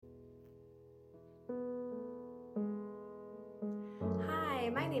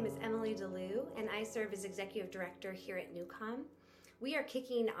name is Emily DeLue, and I serve as Executive Director here at Newcom. We are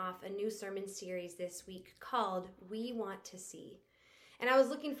kicking off a new sermon series this week called We Want to See. And I was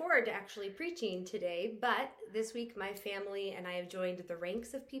looking forward to actually preaching today, but this week my family and I have joined the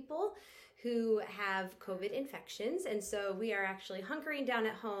ranks of people who have COVID infections, and so we are actually hunkering down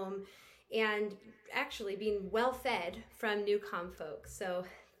at home and actually being well fed from Newcom folks. So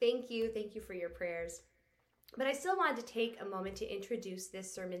thank you for your prayers. But I still wanted to take a moment to introduce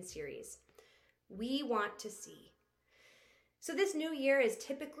this sermon series. We want to see. So this new year is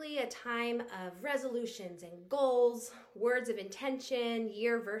typically a time of resolutions and goals, words of intention,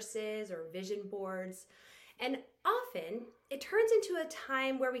 year verses, or vision boards. And often it turns into a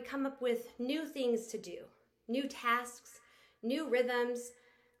time where we come up with new things to do, new tasks, new rhythms,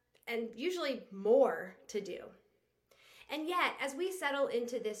 and usually more to do. And yet, as we settle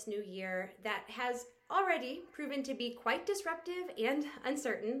into this new year that has already proven to be quite disruptive and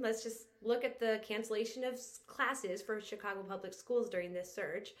uncertain, let's just look at the cancellation of classes for Chicago Public Schools during this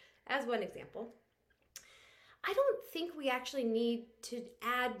surge as one example, I don't think we actually need to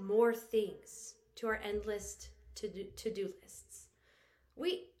add more things to our endless to-do lists.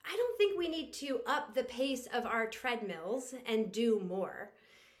 I don't think we need to up the pace of our treadmills and do more.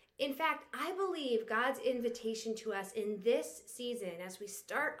 In fact, I believe God's invitation to us in this season, as we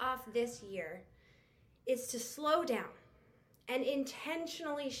start off this year, is to slow down and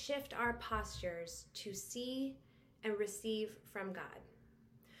intentionally shift our postures to see and receive from God.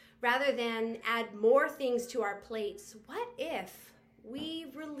 Rather than add more things to our plates, what if we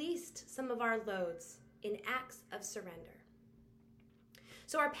released some of our loads in acts of surrender?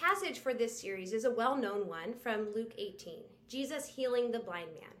 So our passage for this series is a well-known one from Luke 18, Jesus healing the blind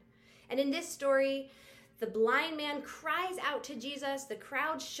man. And in this story, the blind man cries out to Jesus, the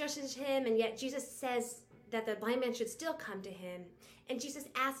crowd shushes him, and yet Jesus says that the blind man should still come to him. And Jesus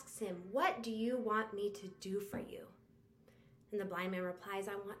asks him, "What do you want me to do for you?" And the blind man replies,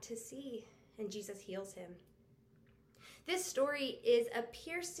 "I want to see." And Jesus heals him. This story is a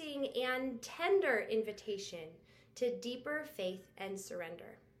piercing and tender invitation to deeper faith and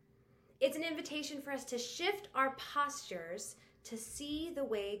surrender. It's an invitation for us to shift our postures to see the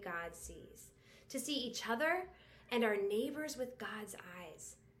way God sees, to see each other and our neighbors with God's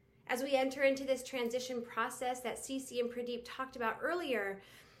eyes. As we enter into this transition process that Cece and Pradeep talked about earlier,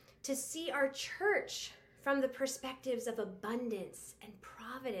 to see our church from the perspectives of abundance and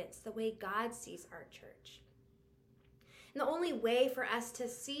providence, the way God sees our church. And the only way for us to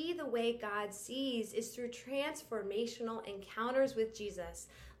see the way God sees is through transformational encounters with Jesus,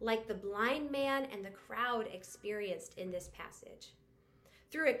 like the blind man and the crowd experienced in this passage.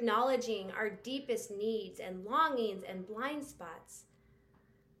 Through acknowledging our deepest needs and longings and blind spots,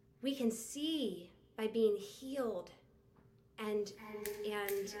 we can see by being healed and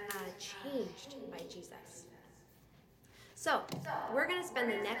changed by Jesus. So we're going to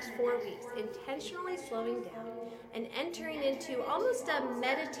spend the next 4 weeks intentionally slowing down and entering into almost a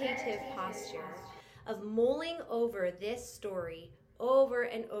meditative posture of mulling over this story over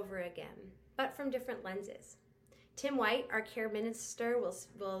and over again, but from different lenses. Tim White, our care minister,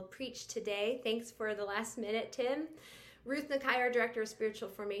 will preach today. Thanks for the last minute, Tim. Ruth Nakai, our director of spiritual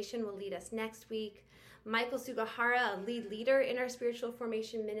formation, will lead us next week. Michael Sugahara, a lead leader in our spiritual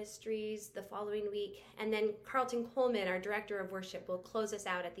formation ministries, the following week. And then Carlton Coleman, our director of worship, will close us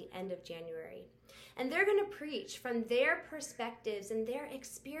out at the end of January. And they're going to preach from their perspectives and their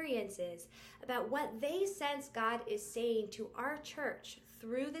experiences about what they sense God is saying to our church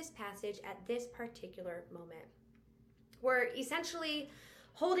through this passage at this particular moment. We're essentially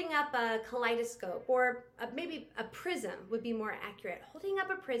holding up a kaleidoscope, or maybe a prism would be more accurate, holding up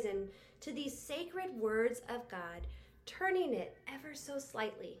a prism to these sacred words of God, turning it ever so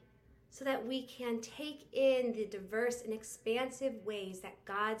slightly so that we can take in the diverse and expansive ways that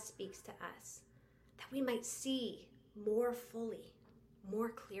God speaks to us, that we might see more fully, more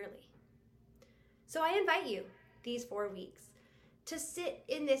clearly. So I invite you these 4 weeks to sit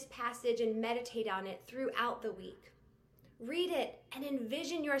in this passage and meditate on it throughout the week. Read it and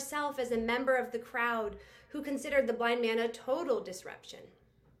envision yourself as a member of the crowd who considered the blind man a total disruption.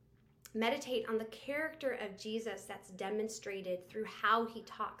 Meditate on the character of Jesus that's demonstrated through how he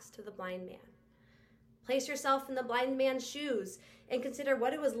talks to the blind man. Place yourself in the blind man's shoes and consider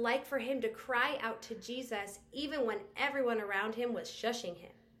what it was like for him to cry out to Jesus even when everyone around him was shushing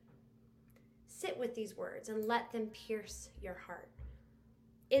him. Sit with these words and let them pierce your heart.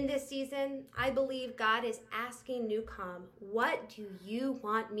 In this season, I believe God is asking Newcom, what do you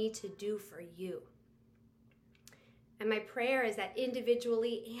want me to do for you? And my prayer is that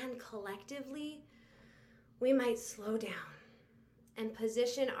individually and collectively, we might slow down and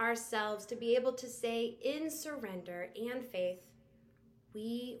position ourselves to be able to say in surrender and faith,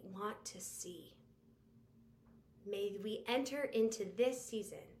 we want to see. May we enter into this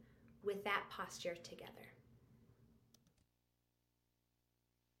season with that posture together.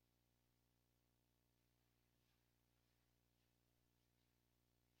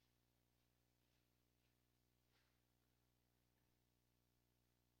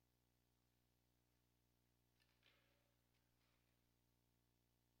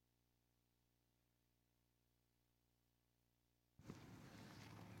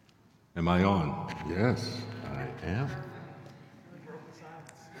 Am I on? Yes, I am.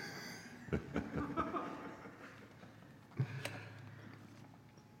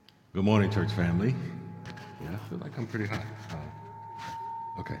 Good morning, church family. Yeah, I feel like I'm pretty hot.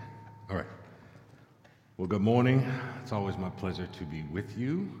 Okay, all right. Well, good morning. It's always my pleasure to be with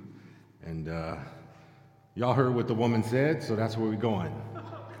you. And y'all heard what the woman said, so that's where we're going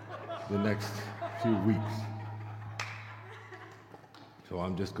the next few weeks. So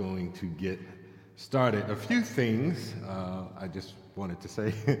I'm just going to get started. A few things I just wanted to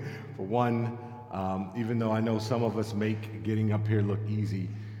say. For one, even though I know some of us make getting up here look easy,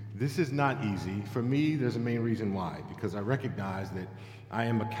 this is not easy. For me, there's a main reason why, because I recognize that I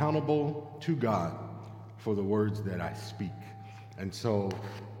am accountable to God for the words that I speak. And so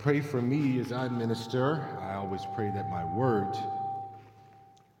pray for me as I minister. I always pray that my words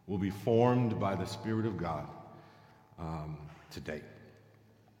will be formed by the Spirit of God today.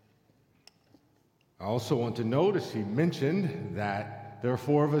 I also want to note, as he mentioned, that there are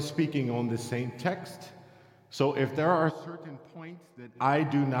 4 of us speaking on the same text. So if there are certain points that I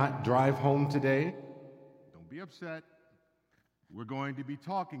do not drive home today, don't be upset. We're going to be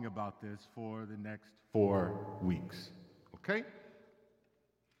talking about this for the next 4 weeks, okay?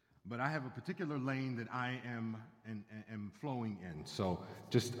 But I have a particular lane that I am flowing in. So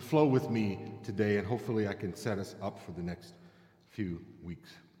just flow with me today, and hopefully I can set us up for the next few weeks.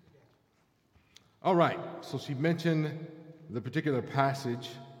 All right, so she mentioned the particular passage,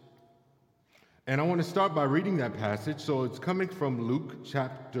 and I want to start by reading that passage. So it's coming from Luke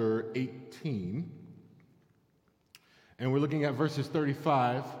chapter 18, and we're looking at verses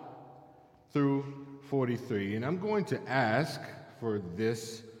 35 through 43. And I'm going to ask for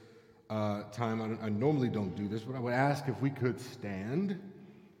this time, I normally don't do this, but I would ask if we could stand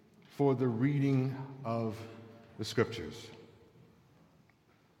for the reading of the scriptures.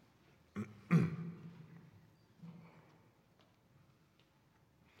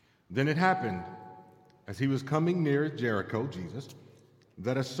 Then it happened, as he was coming near Jericho, Jesus,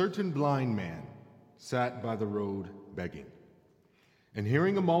 that a certain blind man sat by the road begging. And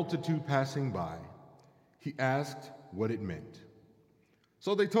hearing a multitude passing by, he asked what it meant.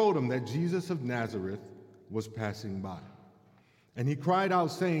 So they told him that Jesus of Nazareth was passing by. And he cried out,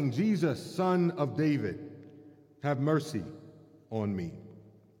 saying, Jesus, Son of David, have mercy on me.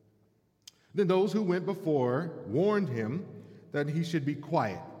 Then those who went before warned him that he should be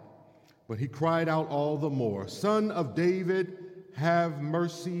quiet. But he cried out all the more, Son of David, have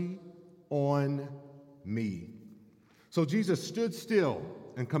mercy on me. So Jesus stood still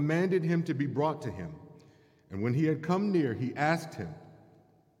and commanded him to be brought to him. And when he had come near, he asked him,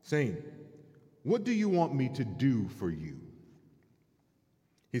 saying, what do you want me to do for you?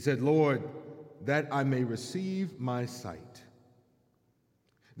 He said, Lord, that I may receive my sight.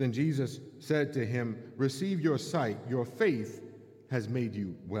 Then Jesus said to him, receive your sight, your faith has made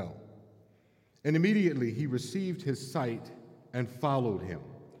you well. And immediately he received his sight and followed him,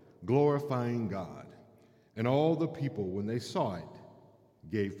 glorifying God. And all the people, when they saw it,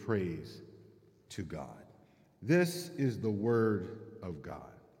 gave praise to God. This is the word of God.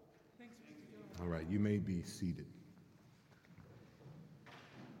 All right, you may be seated.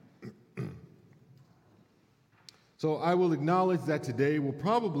 So I will acknowledge that today will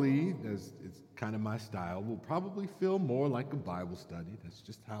probably, as it's kind of my style, will probably feel more like a Bible study. That's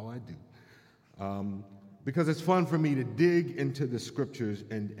just how I do. Because it's fun for me to dig into the scriptures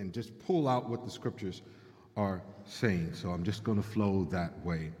and just pull out what the scriptures are saying. So I'm just going to flow that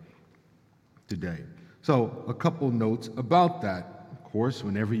way today. So a couple notes about that. Of course,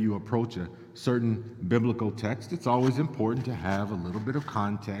 whenever you approach a certain biblical text, it's always important to have a little bit of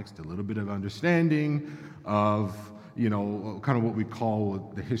context, a little bit of understanding of, kind of what we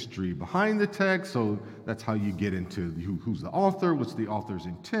call the history behind the text. So that's how you get into who's the author, what's the author's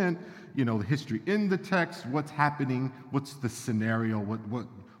intent, the history in the text, what's happening, what's the scenario,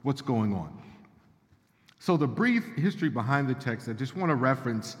 what's going on. So the brief history behind the text I just want to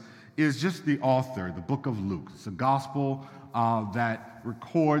reference is just the author, the book of Luke. It's a gospel that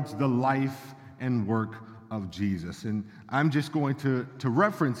records the life and work of Jesus. And I'm just going to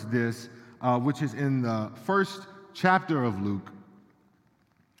reference this, which is in the first chapter of Luke,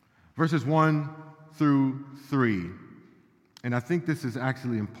 verses 1 through 3. And I think this is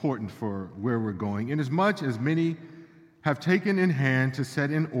actually important for where we're going. Inasmuch as many have taken in hand to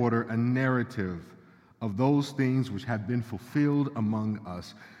set in order a narrative of those things which have been fulfilled among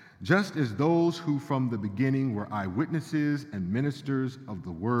us, just as those who from the beginning were eyewitnesses and ministers of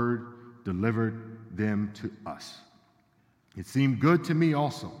the word delivered them to us. It seemed good to me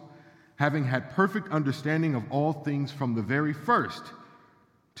also, having had perfect understanding of all things from the very first,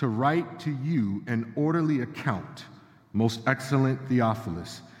 to write to you an orderly account, most excellent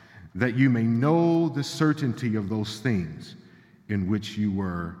Theophilus, that you may know the certainty of those things in which you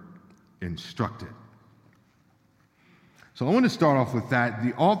were instructed. So I want to start off with that,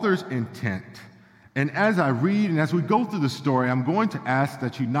 the author's intent. And as I read and as we go through the story, I'm going to ask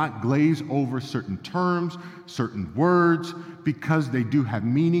that you not glaze over certain terms, certain words, because they do have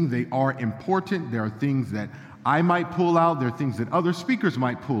meaning. They are important. There are things that I might pull out. There are things that other speakers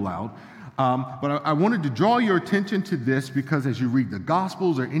might pull out. But I wanted to draw your attention to this because as you read the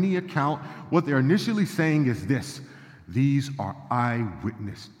Gospels or any account, what they're initially saying is this: these are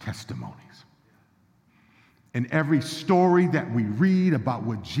eyewitness testimonies. And every story that we read about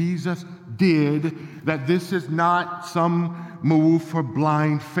what Jesus did, that this is not some move for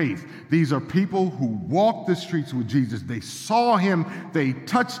blind faith. These are people who walked the streets with Jesus. They saw him. They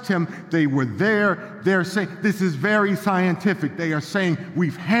touched him. They were there. They're saying, this is very scientific. They are saying,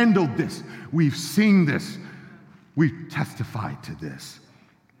 we've handled this. We've seen this. We've testified to this.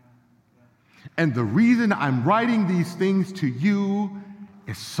 And the reason I'm writing these things to you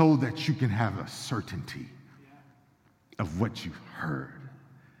is so that you can have a certainty of what you've heard.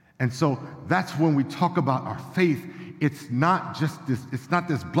 And so that's when we talk about our faith. It's not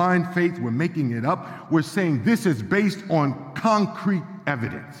this blind faith, we're making it up. We're saying this is based on concrete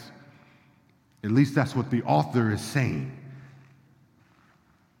evidence. At least that's what the author is saying.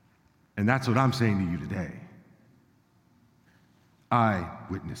 And that's what I'm saying to you today.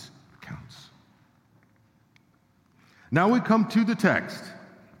 Eyewitness accounts. Now we come to the text,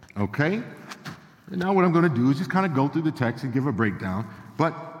 okay? And now what I'm going to do is just kind of go through the text and give a breakdown.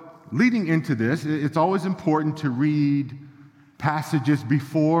 But leading into this, it's always important to read passages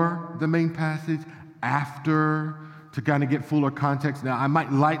before the main passage, after, to kind of get fuller context. Now, I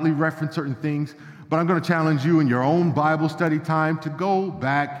might lightly reference certain things, but I'm going to challenge you in your own Bible study time to go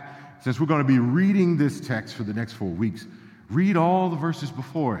back, since we're going to be reading this text for the next 4 weeks, read all the verses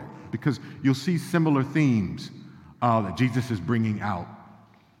before it, because you'll see similar themes that Jesus is bringing out,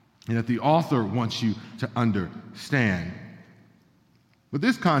 and that the author wants you to understand. With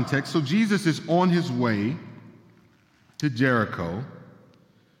this context, so Jesus is on his way to Jericho.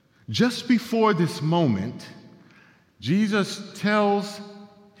 Just before this moment, Jesus tells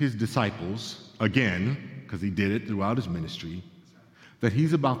his disciples, again, because he did it throughout his ministry, that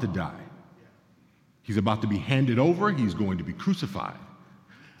he's about to die. He's about to be handed over, he's going to be crucified,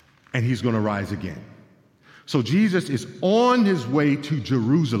 and he's going to rise again. So Jesus is on his way to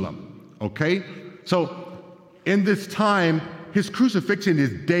Jerusalem, okay? So in this time, his crucifixion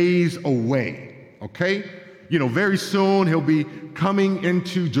is days away, okay? You know, very soon he'll be coming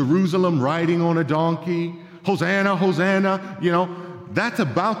into Jerusalem riding on a donkey. Hosanna, Hosanna, you know, that's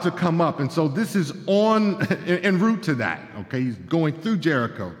about to come up. And so this is en route to that, okay? He's going through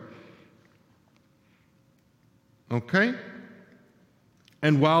Jericho, okay?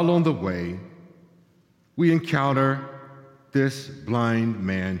 And while on the way, we encounter this blind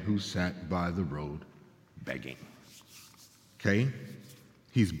man who sat by the road begging. Okay?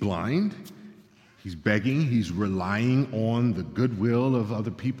 He's blind, he's begging, he's relying on the goodwill of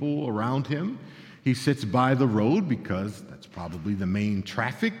other people around him. He sits by the road because that's probably the main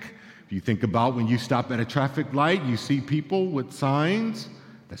traffic. If you think about when you stop at a traffic light, you see people with signs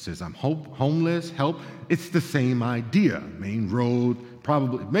that says, I'm homeless, help. It's the same idea. Main road,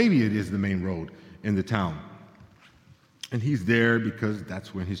 probably, maybe it is the main road in the town. And he's there because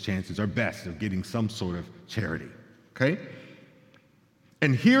that's when his chances are best of getting some sort of charity, okay?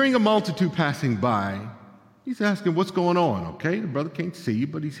 And hearing a multitude passing by, he's asking what's going on, okay? The brother can't see,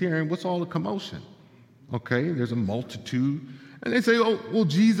 but he's hearing what's all the commotion, okay? There's a multitude. And they say, oh, well,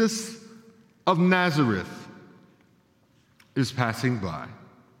 Jesus of Nazareth is passing by.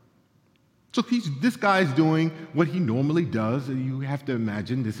 So this guy's doing what he normally does, and you have to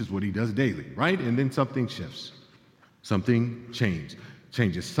imagine this is what he does daily, right? And then something shifts. Something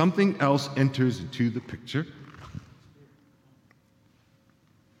changes. Something else enters into the picture.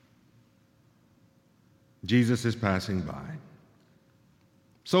 Jesus is passing by.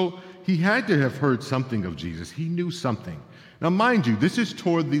 So he had to have heard something of Jesus. He knew something. Now, mind you, this is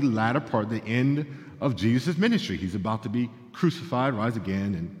toward the latter part, the end of Jesus' ministry. He's about to be crucified, rise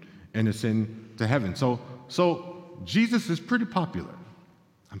again, and ascend to heaven. So Jesus is pretty popular.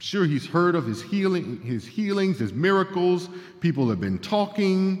 I'm sure he's heard of his healings, his miracles. People have been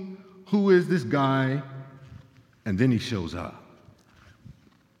talking. Who is this guy? And then he shows up.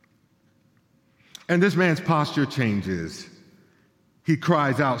 And this man's posture changes. He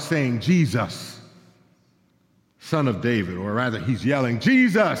cries out saying, Jesus, Son of David, or rather he's yelling,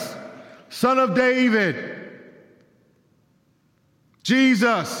 Jesus, Son of David.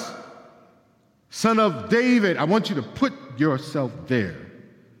 Jesus, Son of David. I want you to put yourself there.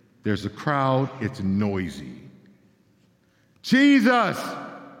 There's a crowd, it's noisy. Jesus,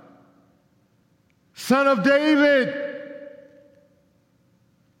 Son of David.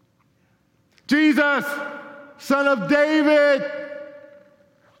 Jesus, Son of David.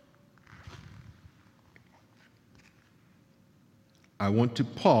 I want to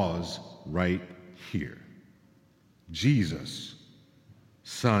pause right here. Jesus,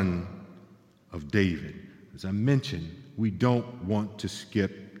 Son of David. As I mentioned, we don't want to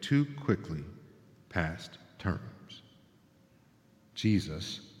skip too quickly past terms.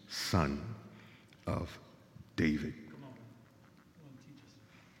 Jesus, Son of David.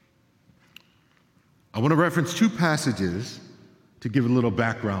 I want to reference two passages to give a little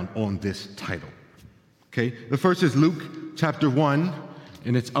background on this title. Okay, the first is Luke chapter 1,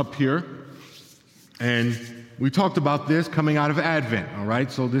 and it's up here. And we talked about this coming out of Advent, all right?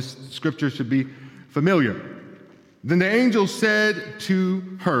 So this scripture should be familiar. Then the angel said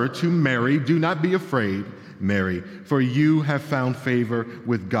to her, to Mary, do not be afraid, Mary, for you have found favor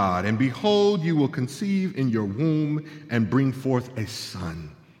with God. And behold, you will conceive in your womb and bring forth a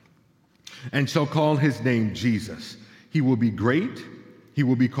son, and shall call his name Jesus. He will be great. He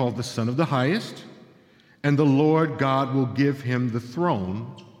will be called the Son of the Highest. And the Lord God will give him the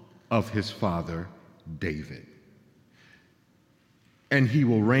throne of his father David. And he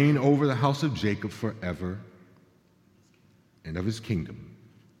will reign over the house of Jacob forever, and of his kingdom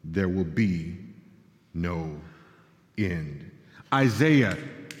there will be no end. Isaiah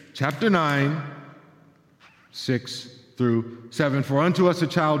chapter 9, 6 through 7. For unto us a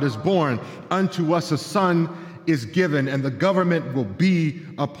child is born, unto us a son is given, and the government will be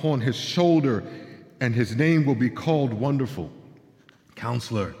upon his shoulder, and his name will be called Wonderful,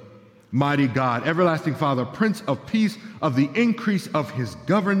 Counselor, Mighty God, Everlasting Father, Prince of Peace. Of the increase of his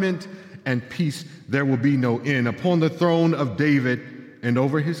government and peace there will be no end, upon the throne of David and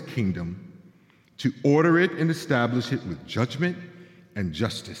over his kingdom, to order it and establish it with judgment and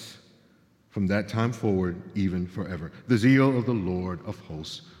justice from that time forward, even forever. The zeal of the Lord of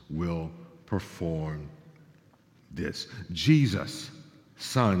hosts will perform this. Jesus,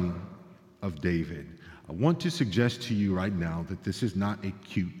 Son of David. I want to suggest to you right now that this is not a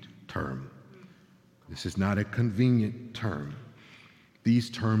cute term. This is not a convenient term. These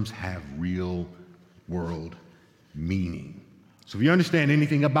terms have real world meaning. So if you understand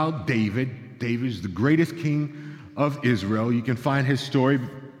anything about David, David is the greatest king of Israel. You can find his story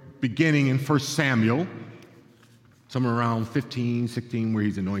beginning in 1 Samuel, somewhere around 15, 16, where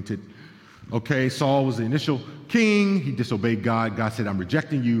he's anointed. Okay, Saul was the initial king. He disobeyed God. God said, I'm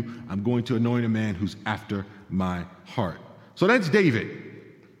rejecting you. I'm going to anoint a man who's after my heart. So that's David,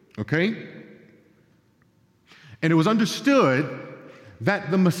 okay? And it was understood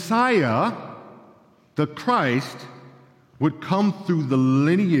that the Messiah, the Christ, would come through the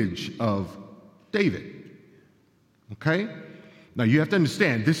lineage of David, okay? Now you have to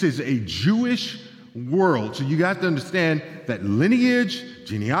understand, this is a Jewish world, so you have to understand that lineage,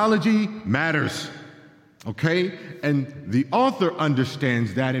 genealogy matters, okay? And the author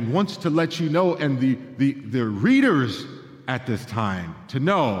understands that and wants to let you know, and the readers at this time to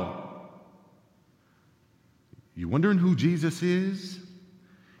know. You wondering who Jesus is?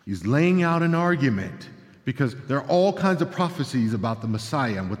 He's laying out an argument because there are all kinds of prophecies about the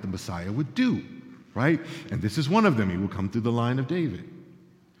Messiah and what the Messiah would do, right? And this is one of them. He will come through the line of David.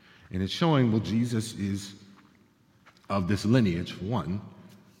 And it's showing, well, Jesus is of this lineage, one,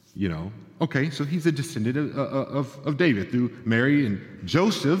 you know. Okay, so he's a descendant of David through Mary and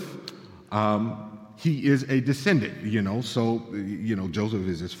Joseph. He is a descendant, you know. So, you know, Joseph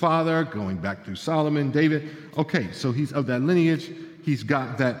is his father, going back through Solomon, David. Okay, so he's of that lineage. He's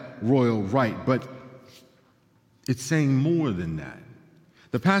got that royal right. But it's saying more than that.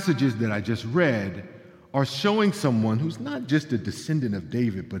 The passages that I just read are showing someone who's not just a descendant of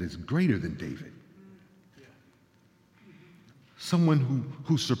David, but is greater than David. Someone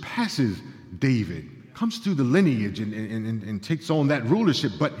who surpasses David, comes through the lineage and takes on that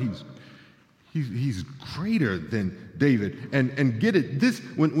rulership, but He's greater than David. And get it, this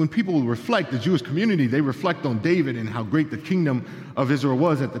when people reflect, the Jewish community, they reflect on David and how great the kingdom of Israel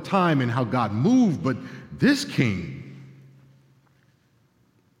was at the time and how God moved. But this king,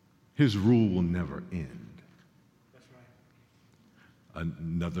 his rule will never end. That's right.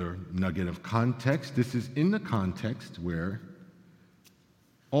 Another nugget of context. This is in the context where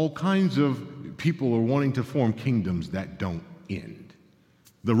all kinds of people are wanting to form kingdoms that don't end.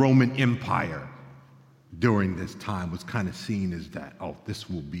 The Roman Empire during this time was kind of seen as that, oh, this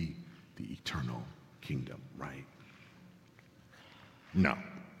will be the eternal kingdom, right? No.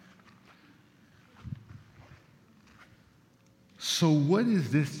 So what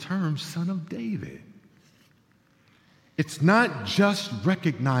is this term, Son of David? It's not just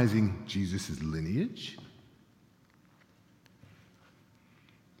recognizing Jesus' lineage.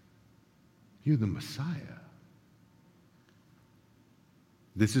 You're the Messiah.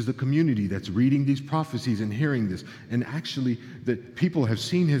 This is the community that's reading these prophecies and hearing this. And actually, that people have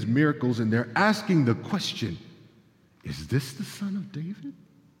seen his miracles and they're asking the question, is this the Son of David?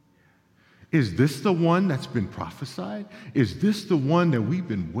 Is this the one that's been prophesied? Is this the one that we've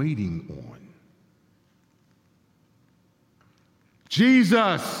been waiting on?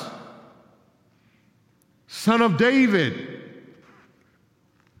 Jesus, Son of David.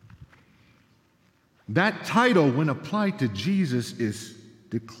 That title, when applied to Jesus, is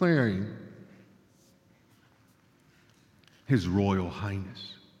declaring his royal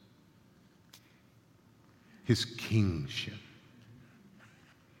highness, his kingship.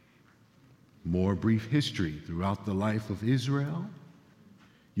 More brief history throughout the life of Israel.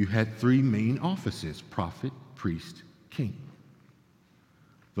 You had three main offices: prophet, priest, king.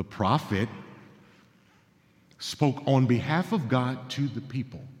 The prophet spoke on behalf of God to the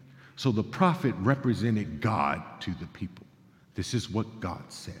people. So the prophet represented God to the people. This is what God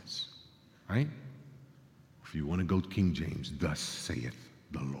says, right? If you want to go to King James, thus saith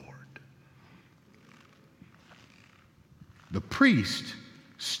the Lord. The priest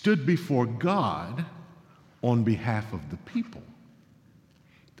stood before God on behalf of the people.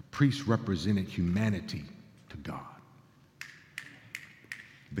 The priest represented humanity to God.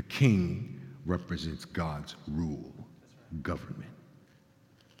 The king represents God's rule, government.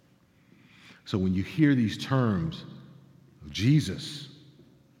 So when you hear these terms of Jesus,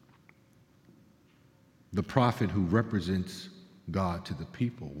 the prophet who represents God to the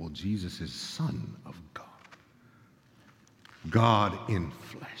people, well, Jesus is Son of God. God in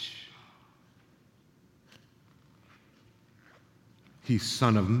flesh. He's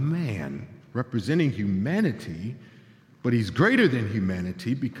Son of Man, representing humanity, but he's greater than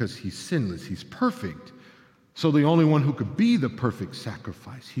humanity because he's sinless, he's perfect. So the only one who could be the perfect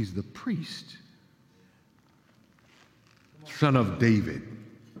sacrifice, he's the priest. Son of David,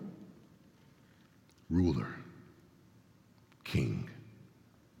 ruler, king.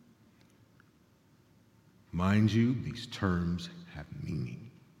 Mind you, these terms have meaning.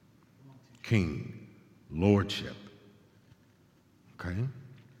 King, lordship. Okay?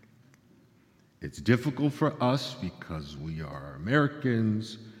 It's difficult for us because we are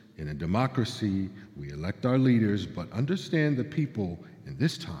Americans in a democracy. We elect our leaders, but understand the people in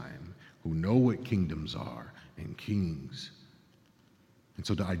this time who know what kingdoms are and kings. And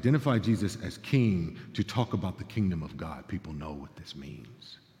so to identify Jesus as king, to talk about the kingdom of God, people know what this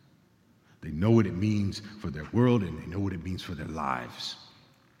means. They know what it means for their world, and they know what it means for their lives.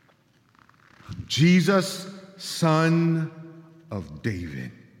 Jesus, Son of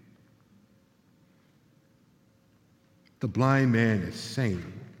David. The blind man is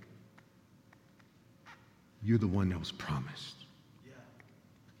saying, you're the one that was promised. Yeah.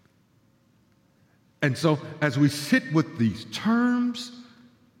 And so as we sit with these terms,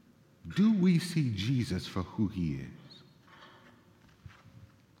 do we see Jesus for who he is?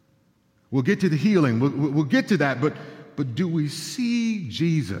 We'll get to the healing. We'll get to that. But do we see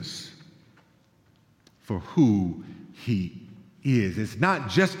Jesus for who he is? It's not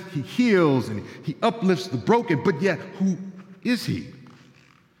just he heals and he uplifts the broken, but yet who is he?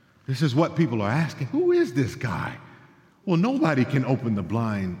 This is what people are asking. Who is this guy? Well, nobody can open the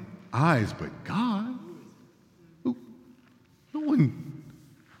blind eyes but God. No one.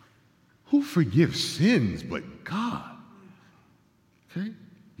 Who forgives sins but God? Okay?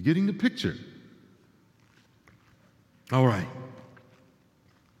 You getting the picture? All right.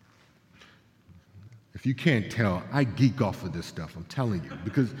 If you can't tell, I geek off of this stuff, I'm telling you,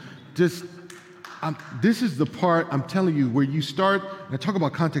 because just This is the part, I'm telling you, where you start, and I talk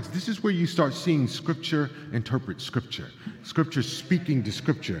about context, this is where you start seeing Scripture interpret Scripture. Scripture speaking to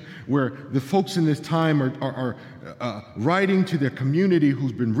Scripture, where the folks in this time are writing to their community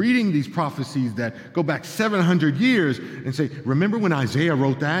who's been reading these prophecies that go back 700 years and say, remember when Isaiah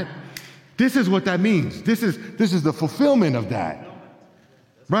wrote that? This is what that means. This is the fulfillment of that.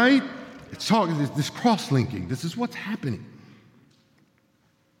 Right? It's talking this cross-linking. This is what's happening.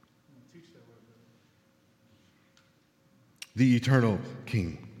 The eternal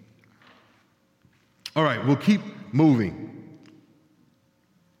King. All right, we'll keep moving.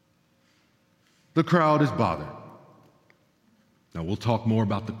 The crowd is bothered. Now, we'll talk more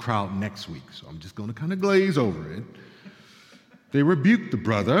about the crowd next week, so I'm just going to kind of glaze over it. They rebuked the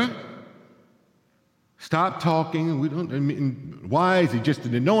brother. Stop talking. Why? Is he just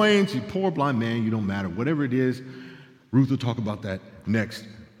an annoyance? You poor blind man, you don't matter. Whatever it is, Ruth will talk about that next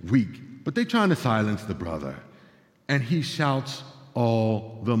week. But they're trying to silence the brother. And he shouts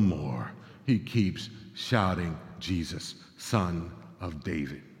all the more. He keeps shouting, Jesus, Son of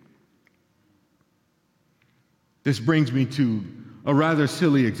David. This brings me to a rather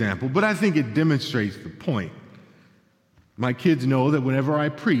silly example, but I think it demonstrates the point. My kids know that whenever I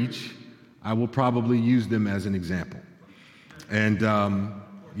preach, I will probably use them as an example. And,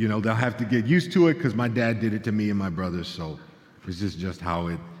 they'll have to get used to it because my dad did it to me and my brothers, so this is just how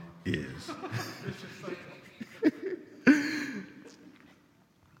it is.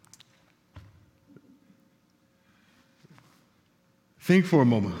 Think for a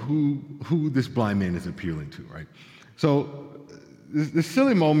moment who this blind man is appealing to, right? So this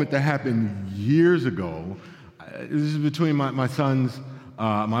silly moment that happened years ago, this is between my sons,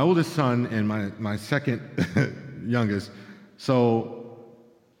 my oldest son and my second youngest. So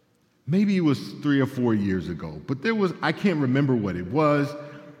maybe it was 3 or 4 years ago, but I can't remember what it was.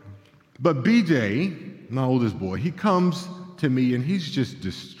 But BJ, my oldest boy, he comes to me and he's just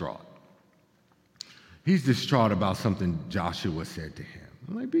distraught. He's distraught about something Joshua said to him.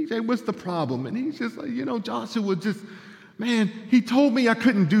 I'm like, BJ, what's the problem? And he's just like, Joshua man, he told me I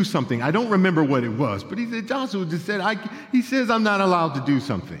couldn't do something. I don't remember what it was, but he said, Joshua just said, he says I'm not allowed to do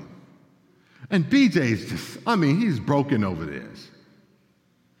something. And BJ's he's broken over this.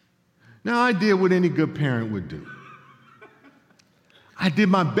 Now, I did what any good parent would do. I did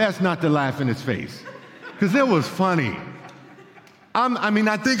my best not to laugh in his face, because it was funny.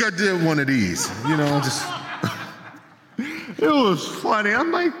 I think I did one of these, it was funny.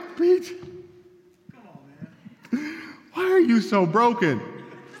 I'm like, BJ, come on, man. Why are you so broken?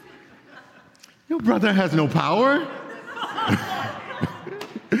 Your brother has no power.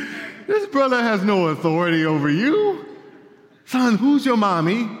 This brother has no authority over you. Son, who's your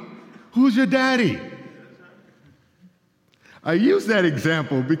mommy? Who's your daddy? I use that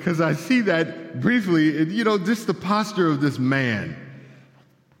example because I see that briefly, just the posture of this man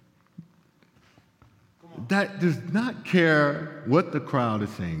that does not care what the crowd is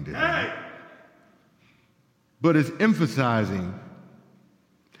saying to him, but is emphasizing,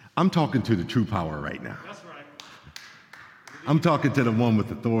 I'm talking to the true power right now. That's right. I'm talking to the one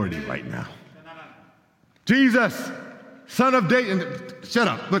with authority right now. Jesus, Son of David, shut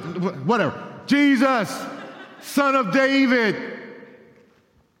up, but whatever. Jesus, Son of David.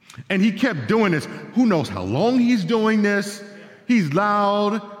 And he kept doing this. Who knows how long he's doing this? He's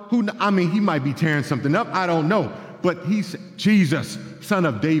loud. He might be tearing something up. I don't know. But he's Jesus, Son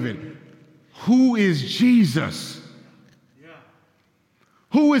of David. Who is Jesus? Yeah.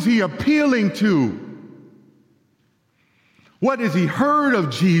 Who is he appealing to? What has he heard of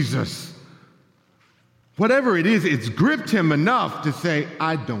Jesus? Whatever it is, it's gripped him enough to say,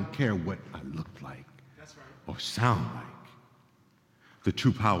 I don't care what I look like. That's right. Or sound like. The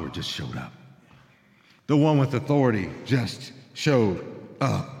true power just showed up. The one with authority just showed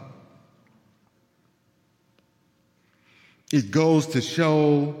up. It goes to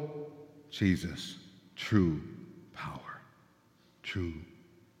show Jesus' true power, true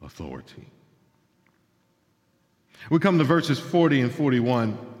authority. We come to verses 40 and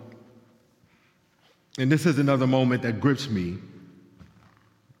 41, and this is another moment that grips me,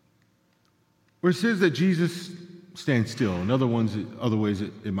 where it says that Jesus stands still. In other ways,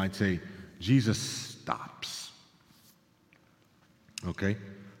 it might say, Jesus stops. Okay?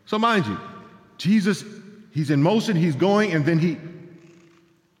 So mind you, Jesus, he's in motion, he's going, and then he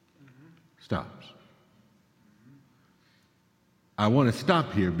stops. I want to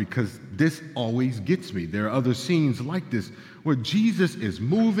stop here because this always gets me. There are other scenes like this where Jesus is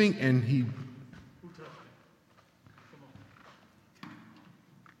moving and he...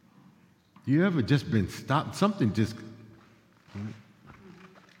 You ever just been stopped? Something just...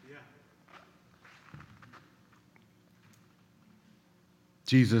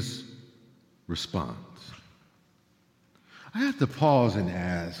 Jesus responds. I have to pause and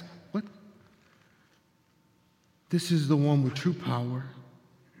ask, what? This is the one with true power,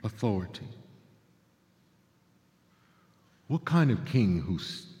 authority. What kind of king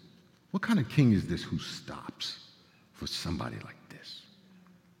is this who stops for somebody like this?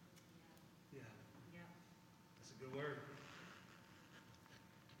 Yeah. That's a good word.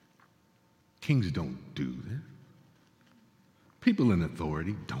 Kings don't do this. People in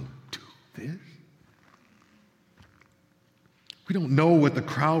authority don't do this. We don't know what the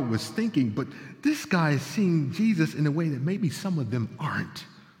crowd was thinking, but this guy is seeing Jesus in a way that maybe some of them aren't.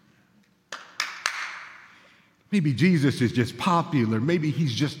 Maybe Jesus is just popular. Maybe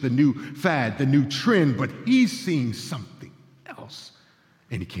he's just the new fad, the new trend, but he's seeing something else,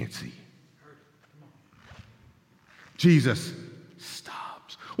 and he can't see. Jesus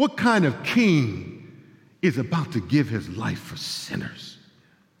stops. What kind of king is about to give his life for sinners?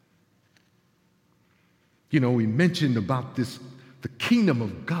 You know, we mentioned about this, the kingdom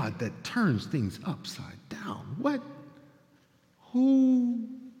of God that turns things upside down. What? Who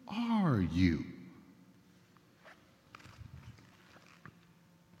are you?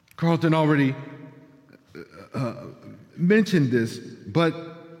 Carlton already mentioned this, but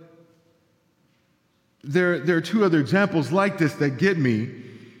there are two other examples like this that get me.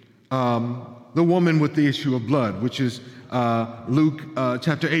 The woman with the issue of blood, which is Luke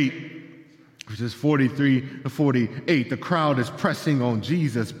chapter 8, verses 43 to 48. The crowd is pressing on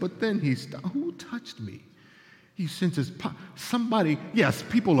Jesus, but then he stopped. Who touched me? He senses somebody, yes,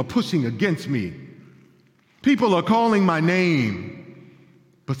 people are pushing against me. People are calling my name.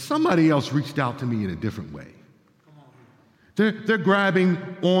 But somebody else reached out to me in a different way. They're grabbing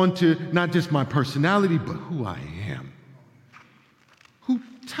onto not just my personality, but who I am. Who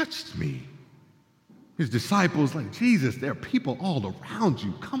touched me? His disciples, like, Jesus, there are people all around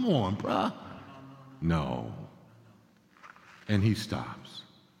you. Come on, bruh. No. And he stops.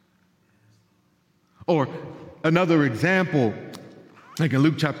 Or another example, like in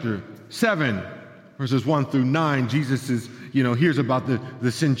Luke chapter 7, verses 1 through 9, Jesus hears about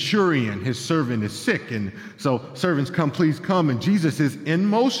the centurion. His servant is sick, and so servants come, please come, and Jesus is in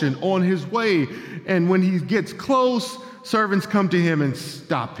motion on his way. And when he gets close, servants come to him and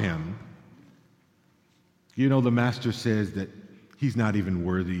stop him. You know, the master says that he's not even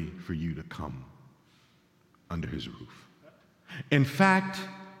worthy for you to come under his roof. In fact,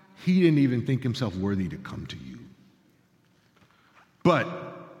 he didn't even think himself worthy to come to you. But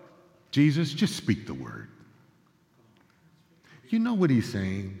Jesus, just speak the word. You know what he's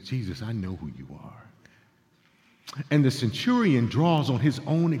saying? Jesus, I know who you are. And the centurion draws on his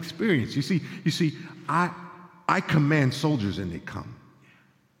own experience. You see, I command soldiers and they come.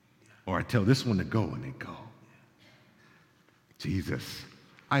 Or I tell this one to go and they go. Jesus,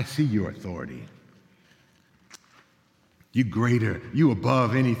 I see your authority. You greater, you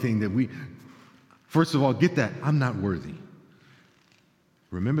above anything that we... First of all, get that, I'm not worthy.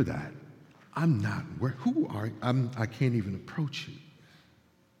 Remember that. I'm not worthy. Who are you? I can't even approach you.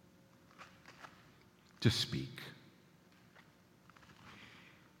 Just speak.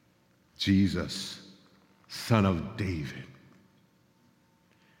 Jesus, Son of David.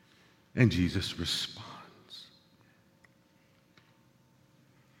 And Jesus responds.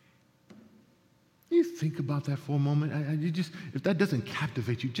 You think about that for a moment. If that doesn't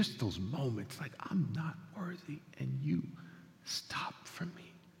captivate you, just those moments, like, I'm not worthy, and you stop for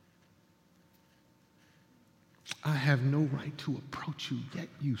me. I have no right to approach you, yet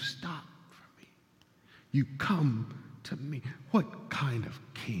you stop for me. You come to me. What kind of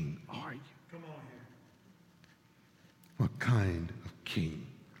king are you? Come on here. What kind of king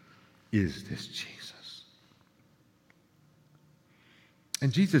is this Jesus?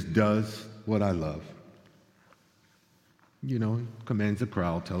 And Jesus does what I love. You know, he commands the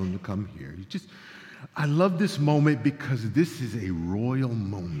crowd, tell them to come here. I love this moment because this is a royal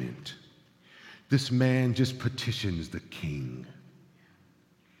moment. This man just petitions the king.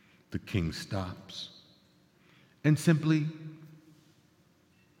 The king stops and simply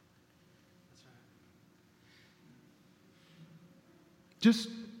just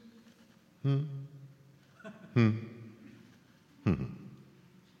come.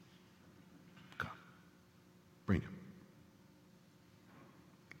 Bring him.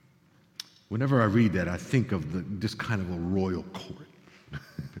 Whenever I read that, I think of this kind of a royal court.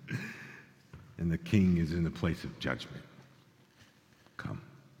 And the king is in the place of judgment. Come.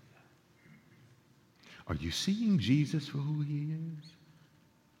 Are you seeing Jesus for who he is?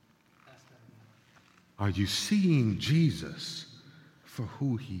 Are you seeing Jesus for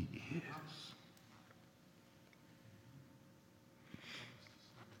who he is?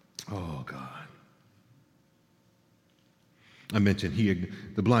 Oh, God. I mentioned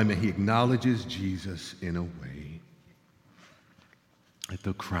the blind man, he acknowledges Jesus in a way that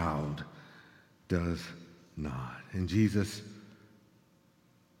the crowd does not. And Jesus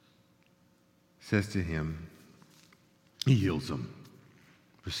says to him, he heals him.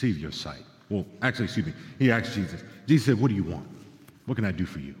 Receive your sight. Well, actually, excuse me. He asked Jesus. Jesus said, what do you want? What can I do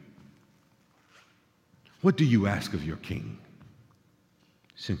for you? What do you ask of your king,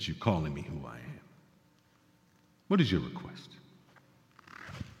 since you're calling me who I am? What is your request?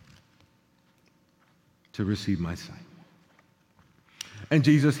 To receive my sight. And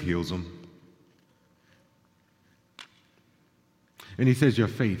Jesus heals him. And he says, your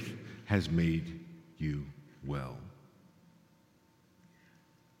faith has made you well.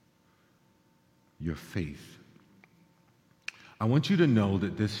 Your faith. I want you to know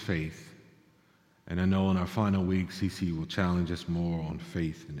that this faith, and I know in our final week, CC will challenge us more on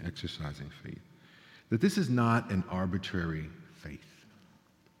faith and exercising faith, that this is not an arbitrary faith.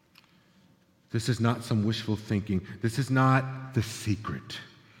 This is not some wishful thinking. This is not the secret.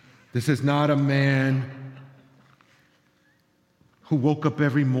 This is not a man who woke up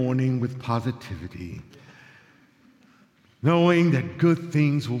every morning with positivity, knowing that good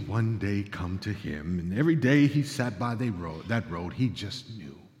things will one day come to him. And every day he sat by that road, he just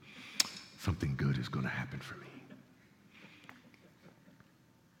knew something good is going to happen for me.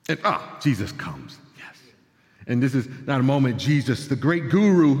 And Jesus comes. Yes. And this is not a moment, Jesus, the great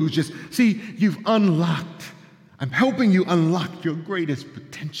guru who's just, you've unlocked. I'm helping you unlock your greatest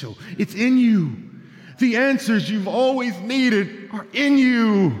potential. It's in you. The answers you've always needed are in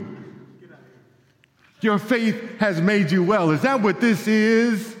you. Your faith has made you well. Is that what this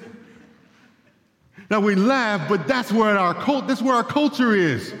is? Now we laugh, but that's where our culture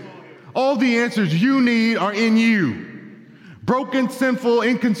is. All the answers you need are in you. Broken, sinful,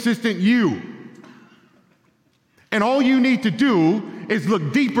 inconsistent you. And all you need to do is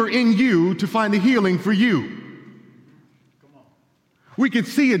look deeper in you to find the healing for you. We can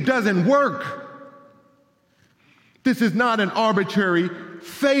see it doesn't work. This is not an arbitrary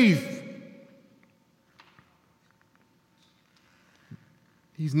faith.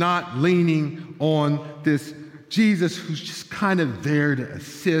 He's not leaning on this Jesus who's just kind of there to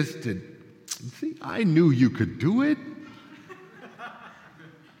assist. And see, I knew you could do it.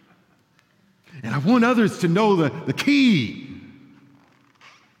 And I want others to know the key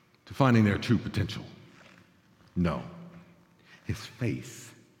to finding their true potential. No, his faith.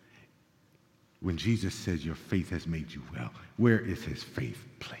 When Jesus says your faith has made you well, where is his faith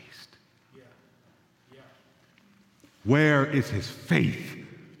placed? Where is his faith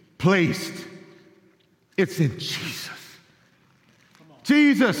placed? It's in Jesus.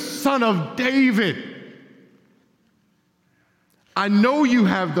 Jesus, Son of David. I know you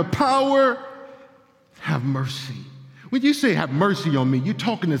have the power. Have mercy. When you say have mercy on me, you're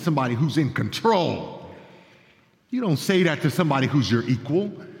talking to somebody who's in control. You don't say that to somebody who's your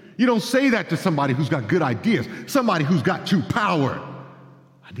equal. You don't say that to somebody who's got good ideas, somebody who's got true power.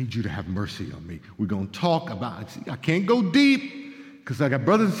 I need you to have mercy on me. We're going to talk about, I can't go deep because I got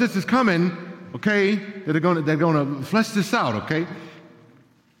brothers and sisters coming, okay, that are going to flesh this out, okay?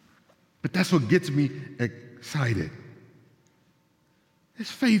 But that's what gets me excited.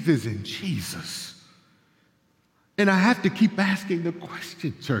 His faith is in Jesus. And I have to keep asking the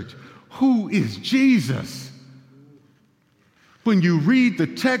question, church, who is Jesus? When you read the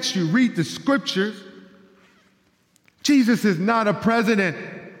text, you read the scriptures, Jesus is not a president.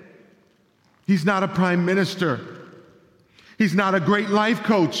 He's not a prime minister. He's not a great life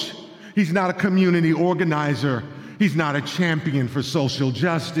coach. He's not a community organizer. He's not a champion for social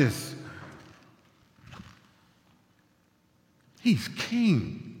justice. He's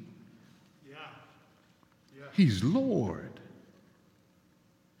king. He's Lord.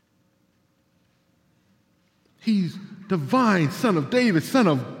 He's divine, Son of David, Son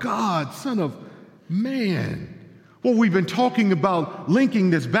of God, Son of man. Well, we've been talking about linking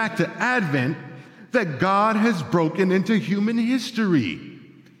this back to Advent, that God has broken into human history.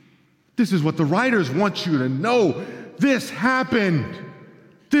 This is what the writers want you to know. This happened.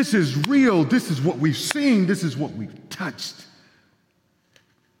 This is real. This is what we've seen. This is what we've touched.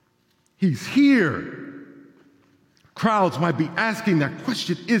 He's here. Crowds might be asking that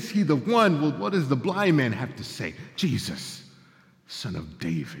question, is he the one? Well, what does the blind man have to say? Jesus, Son of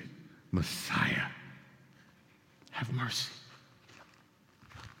David, Messiah, have mercy.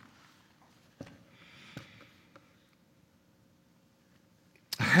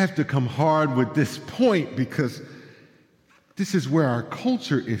 I have to come hard with this point because This is where our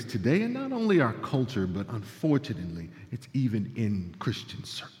culture is today, and not only our culture, but unfortunately, it's even in Christian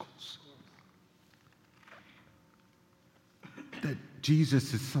circles. That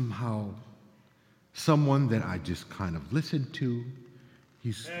Jesus is somehow someone that I just kind of listen to.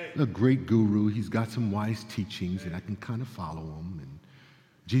 He's a great guru. He's got some wise teachings, and I can kind of follow him. And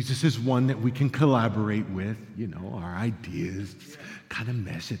Jesus is one that we can collaborate with. You know, our ideas kind of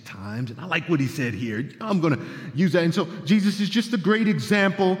mesh at times. And I like what he said here. I'm going to use that. And so Jesus is just a great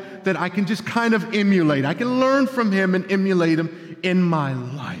example that I can just kind of emulate. I can learn from him and emulate him in my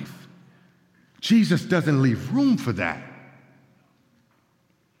life. Jesus doesn't leave room for that.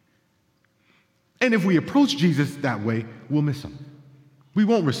 And if we approach Jesus that way, we'll miss him. We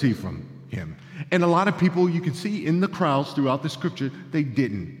won't receive from him. And a lot of people you can see in the crowds throughout the scripture, they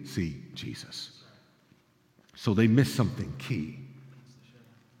didn't see Jesus. So they missed something key.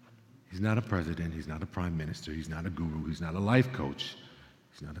 He's not a president. He's not a prime minister. He's not a guru. He's not a life coach.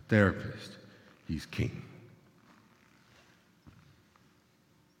 He's not a therapist. He's king.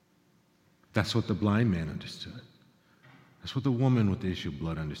 That's what the blind man understood. That's what the woman with the issue of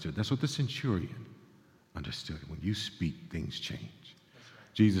blood understood. That's what the centurion understood. When you speak, things change.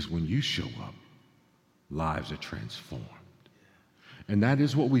 Jesus, when you show up, lives are transformed. And that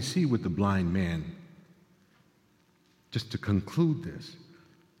is what we see with the blind man. Just to conclude this,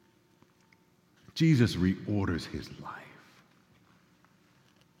 Jesus reorders his life.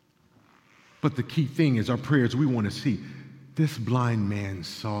 But the key thing is our prayers, we want to see this blind man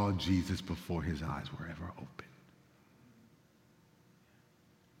saw Jesus before his eyes were ever open.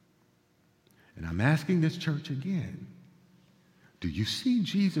 And I'm asking this church again, do you see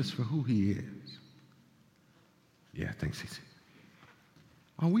Jesus for who he is? Yeah, thanks, CC.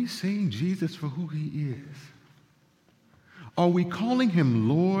 Are we seeing Jesus for who he is? Are we calling him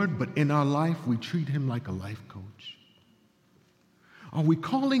Lord, but in our life we treat him like a life coach? Are we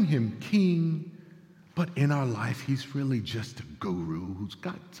calling him King, but in our life he's really just a guru who's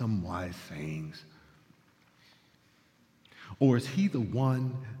got some wise sayings? Or is he the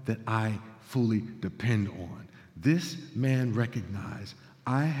one that I fully depend on? This man recognized,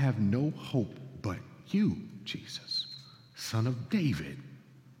 I have no hope but you, Jesus, Son of David.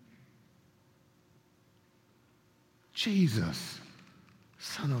 Jesus,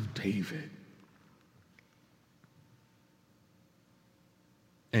 Son of David.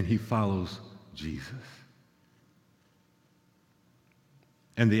 And he follows Jesus.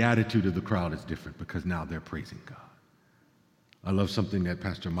 And the attitude of the crowd is different because now they're praising God. I love something that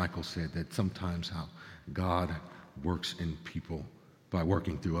Pastor Michael said, that sometimes how God works in people by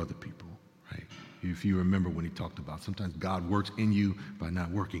working through other people, right? If you remember when he talked about sometimes God works in you by not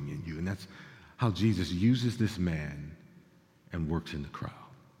working in you. And that's how Jesus uses this man and works in the crowd.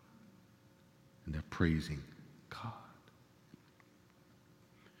 And they're praising God.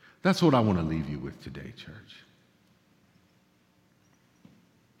 That's what I want to leave you with today, church.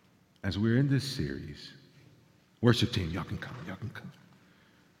 As we're in this series, worship team, y'all can come.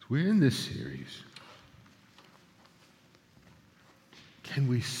 As we're in this series, can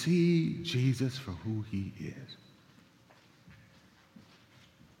we see Jesus for who he is?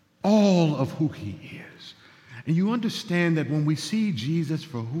 All of who he is. And you understand that when we see Jesus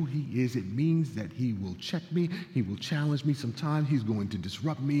for who he is, it means that he will check me, he will challenge me. Sometimes he's going to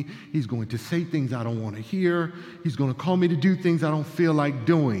disrupt me. He's going to say things I don't want to hear. He's going to call me to do things I don't feel like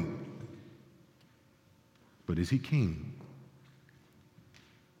doing. But is he king?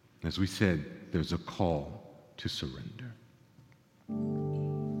 As we said, there's a call to surrender.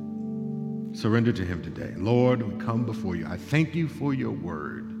 Surrender to him today. Lord, we come before you. I thank you for your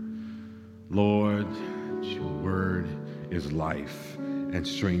word. Lord, your word is life and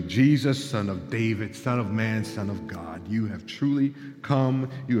strength. Jesus, Son of David, Son of Man, Son of God, you have truly come.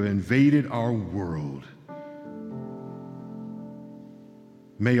 You have invaded our world.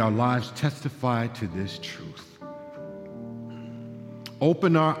 May our lives testify to this truth.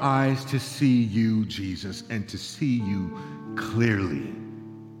 Open our eyes to see you, Jesus, and to see you clearly.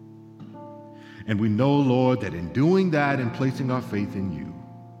 And we know, Lord, that in doing that and placing our faith in you,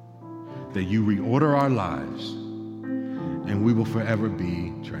 that you reorder our lives and we will forever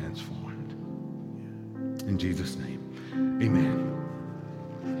be transformed. In Jesus' name, amen.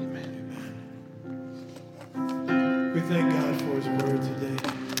 We thank God for his word today.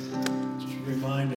 Just a reminder.